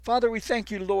Father, we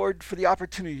thank you, Lord, for the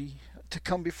opportunity to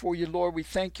come before you, Lord. We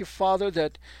thank you, Father,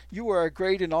 that you are a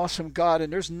great and awesome God,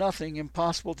 and there's nothing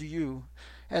impossible to you.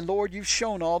 And Lord, you've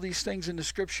shown all these things in the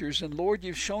scriptures, and Lord,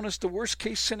 you've shown us the worst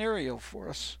case scenario for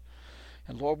us.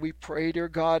 And Lord, we pray, dear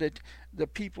God, that the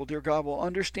people, dear God, will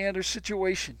understand their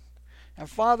situation. And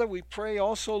Father, we pray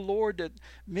also, Lord, that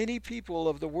many people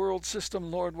of the world system,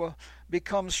 Lord, will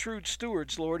become shrewd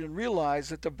stewards, Lord, and realize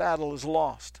that the battle is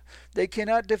lost. They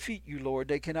cannot defeat you, Lord.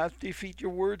 They cannot defeat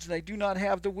your words, and they do not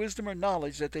have the wisdom or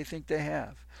knowledge that they think they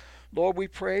have. Lord, we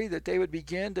pray that they would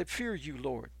begin to fear you,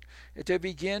 Lord. That they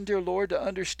begin, dear Lord, to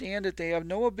understand that they have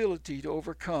no ability to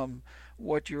overcome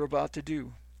what you're about to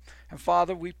do. And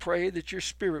Father, we pray that your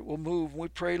Spirit will move. We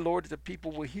pray, Lord, that the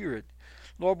people will hear it.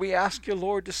 Lord, we ask you,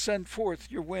 Lord, to send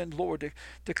forth your wind, Lord,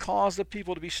 to cause the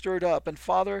people to be stirred up. And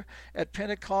Father, at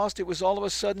Pentecost, it was all of a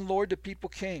sudden, Lord, the people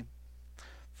came.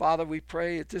 Father, we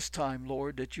pray at this time,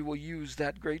 Lord, that you will use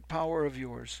that great power of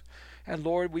yours. And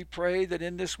Lord, we pray that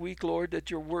in this week, Lord,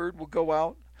 that your word will go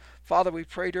out. Father, we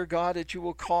pray, dear God, that you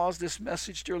will cause this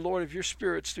message, dear Lord, of your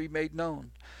spirits to be made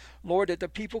known. Lord, that the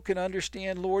people can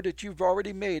understand, Lord, that you've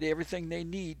already made everything they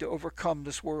need to overcome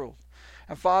this world.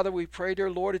 And Father, we pray, dear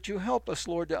Lord, that you help us,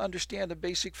 Lord, to understand the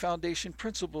basic foundation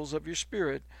principles of your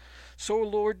Spirit. So,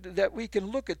 Lord, that we can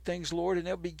look at things, Lord, and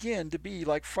they'll begin to be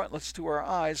like frontlets to our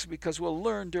eyes, because we'll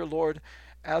learn, dear Lord,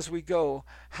 as we go,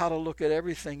 how to look at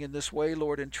everything in this way,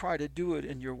 Lord, and try to do it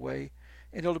in your way.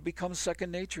 And it'll become second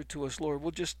nature to us, Lord.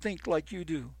 We'll just think like you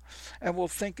do. And we'll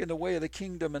think in the way of the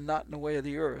kingdom and not in the way of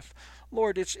the earth.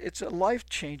 Lord, it's a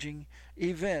life-changing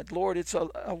event. Lord, it's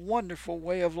a wonderful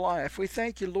way of life. We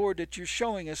thank you, Lord, that you're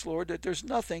showing us, Lord, that there's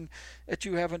nothing that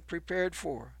you haven't prepared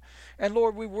for. And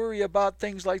Lord, we worry about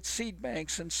things like seed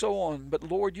banks and so on. But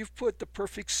Lord, you've put the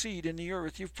perfect seed in the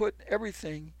earth. You've put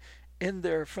everything in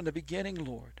there from the beginning,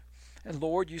 Lord. And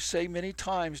Lord, you say many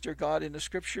times, dear God, in the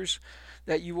scriptures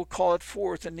that you will call it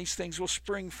forth and these things will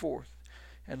spring forth.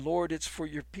 And Lord, it's for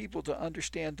your people to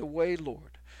understand the way,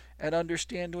 Lord, and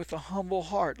understand with a humble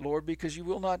heart, Lord, because you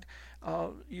will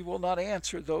not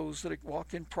answer those that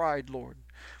walk in pride, Lord.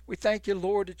 We thank you,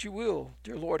 Lord, that you will,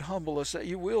 dear Lord, humble us, that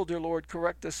you will, dear Lord,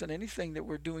 correct us in anything that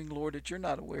we're doing, Lord, that you're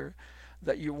not aware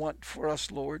that you want for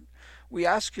us, Lord. We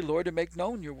ask you, Lord, to make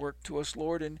known your work to us,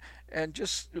 Lord, and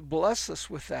just bless us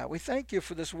with that. We thank you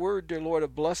for this word, dear Lord,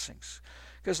 of blessings.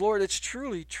 Because, Lord, it's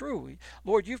truly true.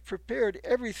 Lord, you've prepared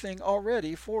everything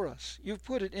already for us. You've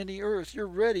put it in the earth. You're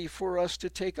ready for us to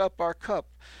take up our cup,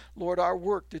 Lord, our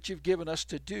work that you've given us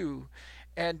to do.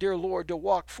 And, dear Lord, to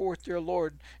walk forth, dear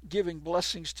Lord, giving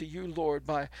blessings to you, Lord,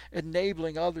 by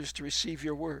enabling others to receive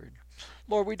your word.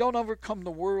 Lord, we don't overcome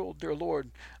the world, dear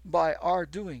Lord, by our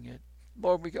doing it.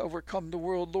 Lord, we overcome the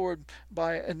world, Lord,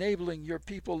 by enabling your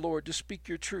people, Lord, to speak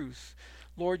your truth.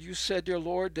 Lord, you said, dear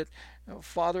Lord, that,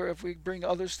 Father, if we bring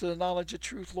others to the knowledge of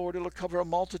truth, Lord, it'll cover a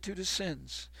multitude of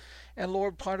sins. And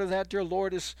Lord, part of that, dear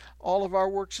Lord, is all of our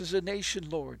works as a nation,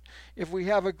 Lord. If we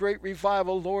have a great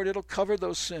revival, Lord, it'll cover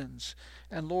those sins.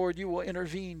 And Lord, you will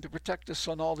intervene to protect us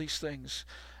on all these things.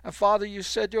 And Father, you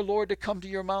said, dear Lord, to come to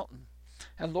your mountain.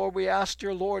 And Lord, we ask,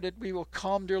 dear Lord, that we will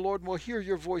come, dear Lord, and we'll hear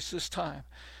your voice this time.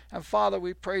 And Father,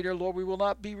 we pray, dear Lord, we will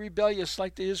not be rebellious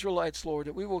like the Israelites, Lord,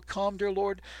 that we will come, dear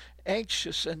Lord,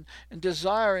 anxious and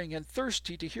desiring and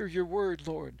thirsty to hear your word,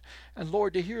 Lord. And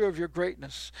Lord, to hear of your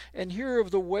greatness and hear of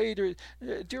the way to,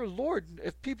 dear Lord,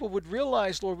 if people would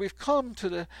realize, Lord, we've come to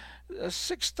the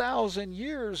 6,000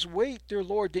 years wait, dear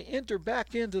Lord, to enter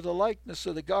back into the likeness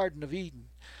of the Garden of Eden.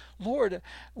 Lord,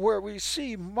 where we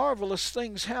see marvelous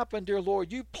things happen, dear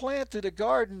Lord. You planted a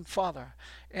garden, Father,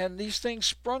 and these things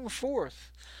sprung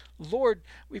forth. Lord,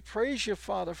 we praise you,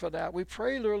 Father, for that. We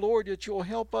pray, dear Lord, that you'll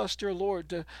help us, dear Lord,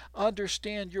 to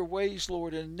understand your ways,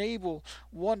 Lord, and enable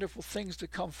wonderful things to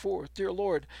come forth. Dear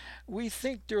Lord, we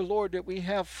think, dear Lord, that we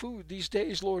have food these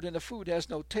days, Lord, and the food has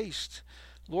no taste.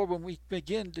 Lord, when we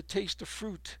begin to taste the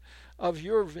fruit of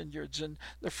your vineyards and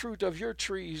the fruit of your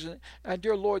trees, and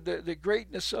dear Lord, the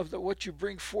greatness of what you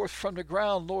bring forth from the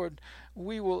ground, Lord,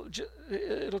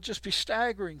 it'll just be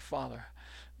staggering, Father.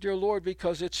 Dear Lord,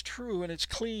 because it's true and it's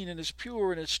clean and it's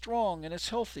pure and it's strong and it's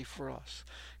healthy for us.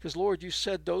 Because, Lord, you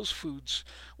said those foods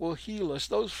will heal us.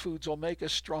 Those foods will make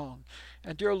us strong.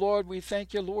 And, dear Lord, we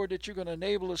thank you, Lord, that you're going to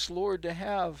enable us, Lord, to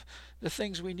have the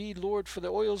things we need, Lord, for the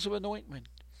oils of anointment.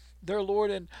 Dear Lord,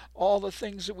 and all the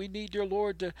things that we need, dear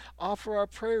Lord, to offer our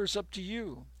prayers up to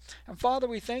you. And Father,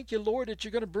 we thank you, Lord, that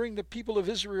you're going to bring the people of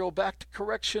Israel back to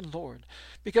correction, Lord.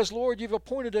 Because, Lord, you've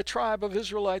appointed a tribe of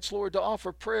Israelites, Lord, to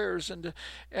offer prayers and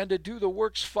to do the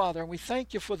works, Father. And we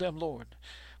thank you for them, Lord.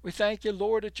 We thank you,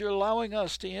 Lord, that you're allowing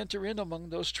us to enter in among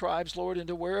those tribes, Lord,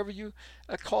 into wherever you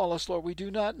call us, Lord. We do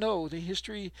not know the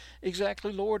history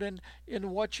exactly, Lord,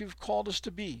 in what you've called us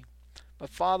to be. But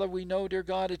Father, we know, dear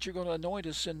God, that you're going to anoint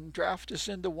us and draft us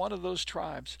into one of those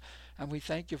tribes. And we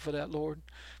thank you for that, Lord.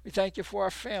 We thank you for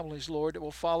our families, Lord, that will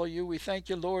follow you. We thank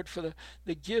you, Lord, for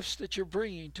the gifts that you're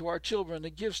bringing to our children, the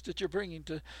gifts that you're bringing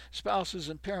to spouses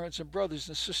and parents and brothers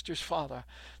and sisters, Father.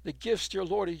 The gifts, dear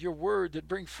Lord, of your word that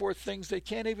bring forth things they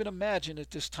can't even imagine at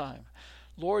this time.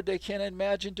 Lord, they can't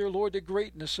imagine, dear Lord, the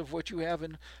greatness of what you have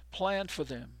in plan for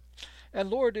them. And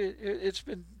Lord, it's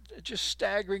been just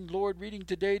staggering, Lord, reading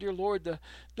today, dear Lord,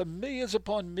 the millions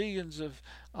upon millions of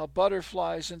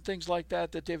butterflies and things like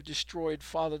that they've destroyed,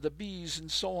 Father, the bees and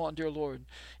so on, dear Lord,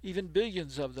 even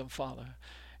billions of them, Father.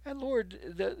 And Lord,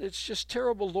 it's just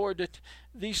terrible, Lord, that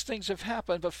these things have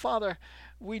happened. But Father,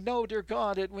 we know, dear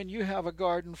God, that when you have a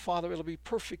garden, Father, it'll be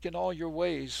perfect in all your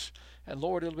ways. And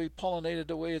Lord, it'll be pollinated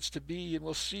the way it's to be. And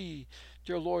we'll see,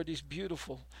 dear Lord, these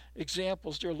beautiful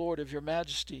examples, dear Lord, of your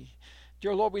majesty.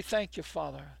 Dear Lord, we thank you,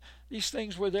 Father. These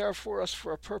things were there for us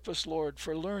for a purpose, Lord,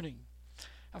 for learning.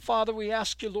 And Father, we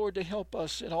ask you, Lord, to help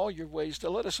us in all your ways, to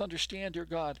let us understand, dear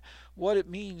God, what it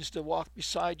means to walk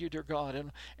beside you, dear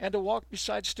God, and to walk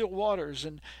beside still waters,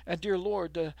 and dear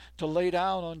Lord, to lay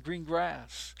down on green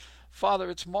grass. Father,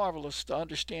 it's marvelous to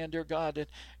understand, dear God, that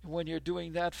when you're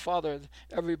doing that, Father,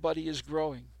 everybody is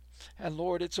growing. And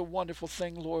Lord, it's a wonderful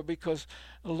thing, Lord, because,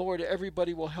 Lord,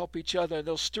 everybody will help each other.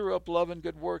 They'll stir up love and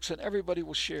good works, and everybody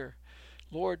will share.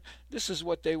 Lord, this is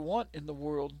what they want in the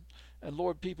world. And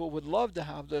Lord, people would love to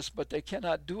have this, but they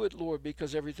cannot do it, Lord,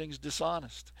 because everything's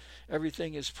dishonest.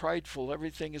 Everything is prideful.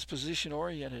 Everything is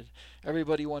position-oriented.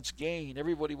 Everybody wants gain.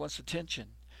 Everybody wants attention.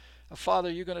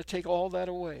 Father, you're going to take all that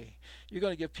away. You're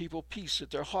going to give people peace at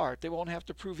their heart. They won't have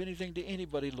to prove anything to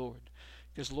anybody, Lord.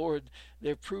 Because, Lord,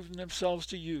 they've proven themselves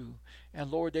to you.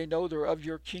 And, Lord, they know they're of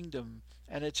your kingdom.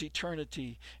 And it's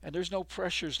eternity. And there's no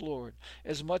pressures, Lord.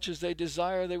 As much as they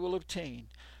desire, they will obtain.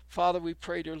 Father, we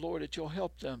pray, dear Lord, that you'll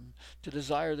help them to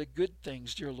desire the good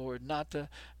things, dear Lord, not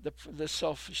the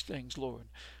selfish things, Lord.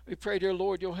 We pray, dear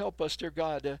Lord, you'll help us, dear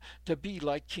God, to be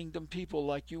like kingdom people,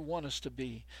 like you want us to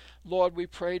be. Lord, we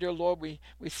pray, dear Lord, we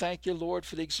thank you, Lord,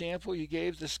 for the example you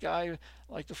gave this guy,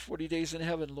 like the 40 days in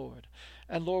heaven, Lord.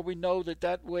 And Lord, we know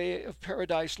that way of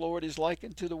paradise, Lord, is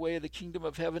likened to the way of the kingdom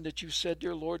of heaven that you said,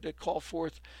 dear Lord, to call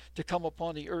forth to come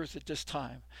upon the earth at this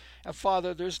time. And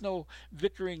Father, there's no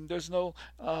bickering, there's no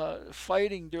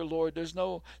fighting, dear Lord. There's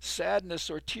no sadness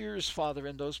or tears, Father,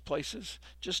 in those places,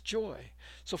 just joy.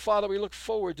 So, Father, we look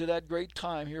forward to that great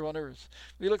time here on earth.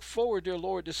 We look forward, dear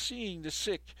Lord, to seeing the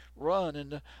sick run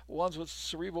and the ones with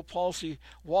cerebral palsy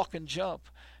walk and jump.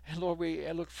 And Lord, we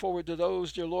look forward to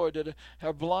those, dear Lord, that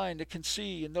are blind, that can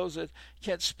see, and those that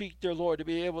can't speak, dear Lord, to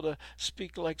be able to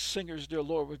speak like singers, dear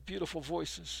Lord, with beautiful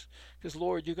voices. Because,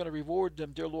 Lord, you're going to reward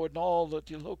them, dear Lord, and all that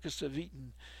the locusts have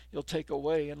eaten, you'll take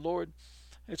away. And, Lord,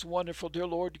 it's wonderful, dear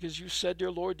Lord, because you said,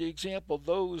 dear Lord, the example of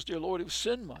those, dear Lord, who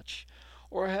sinned much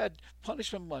or had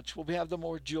punishment much will have the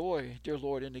more joy, dear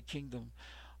Lord, in the kingdom.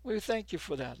 We thank you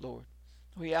for that, Lord.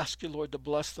 We ask you, Lord, to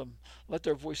bless them. Let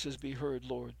their voices be heard,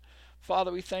 Lord.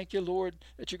 Father, we thank you, Lord,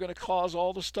 that you're going to cause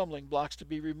all the stumbling blocks to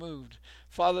be removed.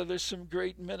 Father, there's some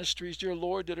great ministries, dear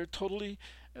Lord, that are totally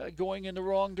going in the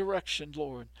wrong direction,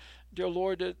 Lord. Dear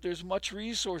Lord, there's much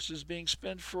resources being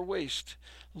spent for waste.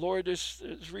 Lord, there's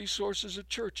resources of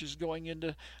churches going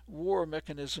into war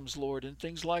mechanisms, Lord, and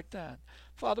things like that.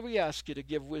 Father, we ask you to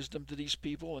give wisdom to these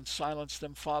people and silence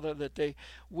them, Father, that they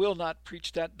will not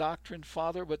preach that doctrine,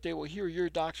 Father, but they will hear your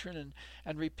doctrine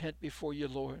and repent before you,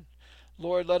 Lord.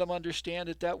 Lord, let them understand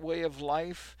that way of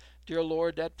life, dear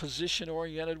Lord, that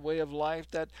position-oriented way of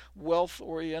life, that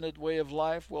wealth-oriented way of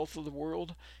life, wealth of the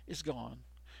world, is gone.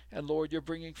 And Lord, you're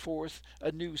bringing forth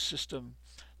a new system.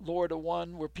 Lord, a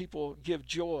one where people give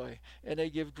joy and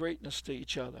they give greatness to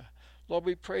each other. Lord,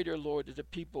 we pray, dear Lord, that the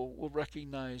people will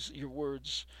recognize your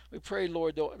words. We pray,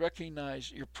 Lord, they'll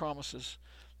recognize your promises.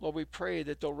 Lord, we pray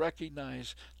that they'll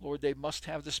recognize, Lord, they must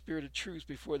have the spirit of truth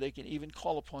before they can even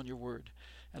call upon your word.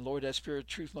 And Lord, that spirit of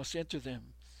truth must enter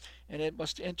them. And it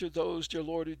must enter those, dear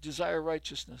Lord, who desire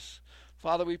righteousness.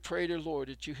 Father, we pray, dear Lord,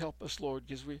 that you help us, Lord,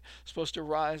 because we're supposed to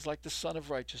rise like the Son of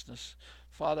Righteousness.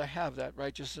 Father, have that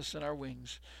righteousness in our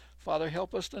wings. Father,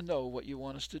 help us to know what you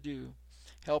want us to do.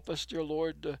 Help us, dear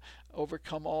Lord, to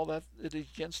overcome all that is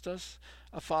against us.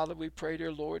 Father, we pray,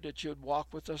 dear Lord, that you would walk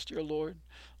with us, dear Lord.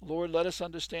 Lord, let us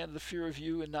understand the fear of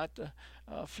you and not the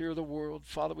fear of the world.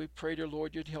 Father, we pray, dear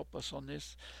Lord, you'd help us on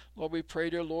this. Lord, we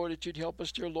pray, dear Lord, that you'd help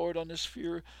us, dear Lord, on this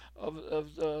fear of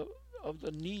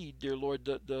the need, dear Lord,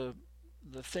 the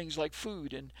the things like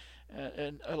food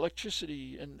and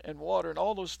electricity and water and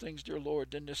all those things, dear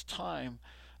Lord, in this time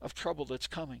of trouble that's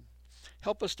coming.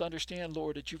 Help us to understand,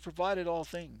 Lord, that you provided all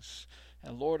things.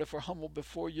 And Lord, if we're humble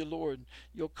before you, Lord,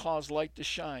 you'll cause light to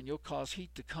shine. You'll cause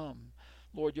heat to come.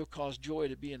 Lord, you'll cause joy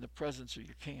to be in the presence of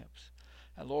your camps.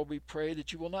 And Lord, we pray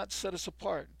that you will not set us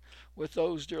apart with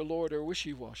those, dear Lord, who are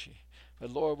wishy-washy.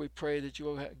 But Lord, we pray that you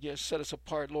will set us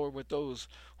apart, Lord, with those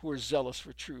who are zealous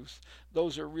for truth.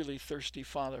 Those who are really thirsty,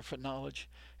 Father, for knowledge.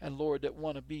 And Lord, that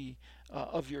want to be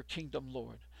of your kingdom,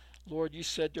 Lord. Lord, you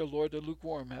said, dear Lord, the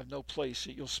lukewarm have no place,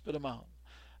 that you'll spit them out.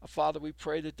 Father, we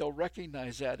pray that they'll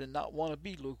recognize that and not want to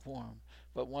be lukewarm,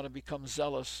 but want to become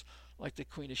zealous like the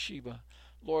Queen of Sheba.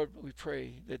 Lord, we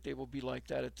pray that they will be like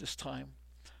that at this time.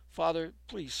 Father,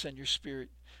 please send your Spirit.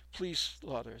 Please,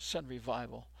 Father, send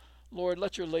revival. Lord,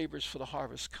 let your labors for the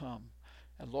harvest come.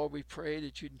 And Lord, we pray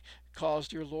that you'd cause,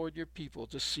 dear Lord, your people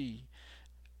to see.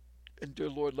 And dear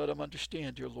Lord, let them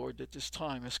understand, dear Lord, that this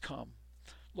time has come.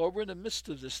 Lord, we're in the midst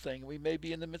of this thing. We may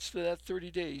be in the midst of that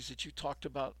 30 days that you talked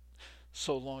about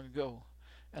so long ago.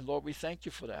 And Lord, we thank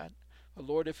you for that. But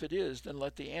Lord, if it is, then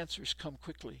let the answers come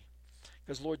quickly.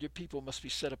 Because Lord, your people must be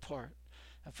set apart.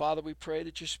 And Father, we pray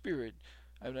that your Spirit,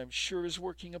 and I'm sure, is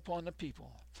working upon the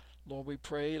people. Lord, we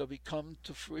pray it'll come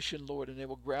to fruition, Lord, and they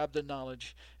will grab the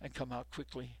knowledge and come out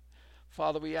quickly.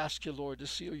 Father, we ask you, Lord, to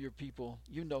seal your people.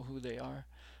 You know who they are.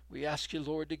 We ask you,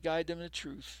 Lord, to guide them in the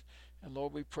truth. And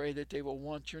Lord, we pray that they will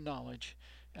want your knowledge.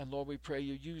 And Lord, we pray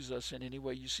you use us in any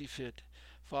way you see fit.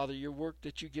 Father, your work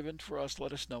that you've given for us,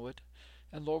 let us know it.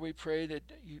 And Lord, we pray that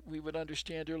we would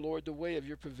understand, dear Lord, the way of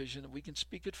your provision, that we can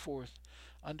speak it forth,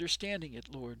 understanding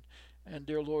it, Lord. And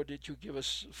dear Lord, that you give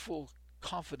us full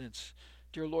confidence,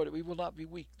 dear Lord, that we will not be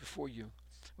weak before you.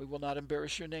 We will not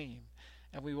embarrass your name.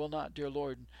 And we will not, dear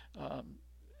Lord,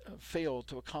 fail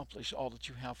to accomplish all that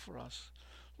you have for us.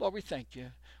 Lord, we thank you.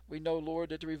 We know, Lord,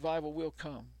 that the revival will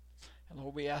come. And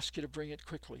Lord, we ask you to bring it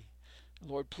quickly.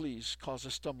 Lord, please cause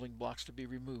the stumbling blocks to be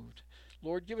removed.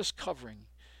 Lord, give us covering.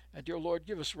 And dear Lord,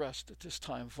 give us rest at this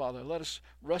time, Father. Let us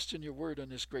rest in your word on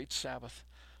this great Sabbath.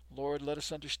 Lord, let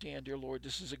us understand, dear Lord,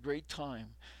 this is a great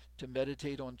time to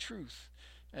meditate on truth.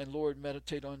 And Lord,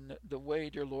 meditate on the way,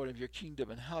 dear Lord, of your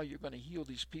kingdom and how you're going to heal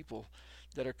these people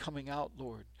that are coming out,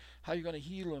 Lord. How you're going to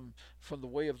heal them from the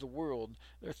way of the world,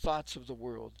 their thoughts of the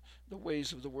world, the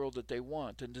ways of the world that they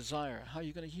want and desire. How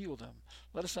you're going to heal them.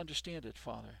 Let us understand it,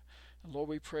 Father. And Lord,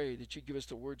 we pray that you give us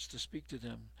the words to speak to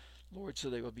them, Lord, so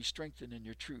they will be strengthened in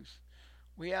your truth.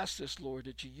 We ask this, Lord,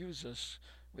 that you use us.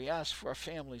 We ask for our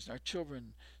families and our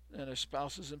children and our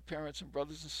spouses and parents and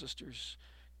brothers and sisters,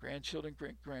 grandchildren,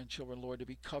 great-grandchildren, Lord, to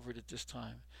be covered at this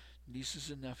time, nieces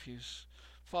and nephews.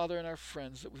 Father, and our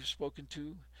friends that we've spoken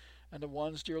to, and the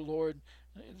ones, dear Lord,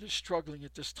 they're struggling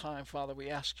at this time, Father, we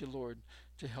ask you, Lord,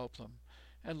 to help them.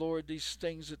 And Lord, these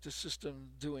things that the system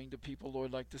doing to people,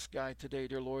 Lord, like this guy today,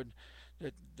 dear Lord,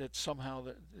 that somehow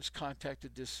has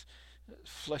contacted this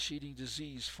flesh-eating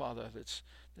disease, Father,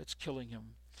 that's killing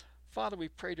him. Father, we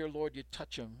pray, dear Lord, you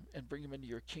touch him and bring him into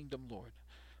your kingdom, Lord.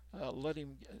 Let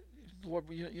him, Lord,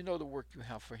 you know the work you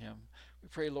have for him. We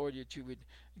pray, Lord, that you would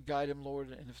guide him, Lord,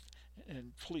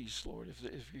 and please, Lord,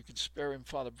 if you can spare him,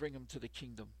 Father, bring him to the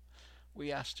kingdom.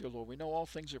 We ask, dear Lord, we know all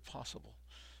things are possible.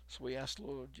 So we ask,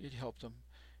 Lord, you'd help them.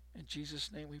 In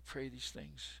Jesus' name we pray these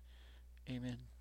things. Amen.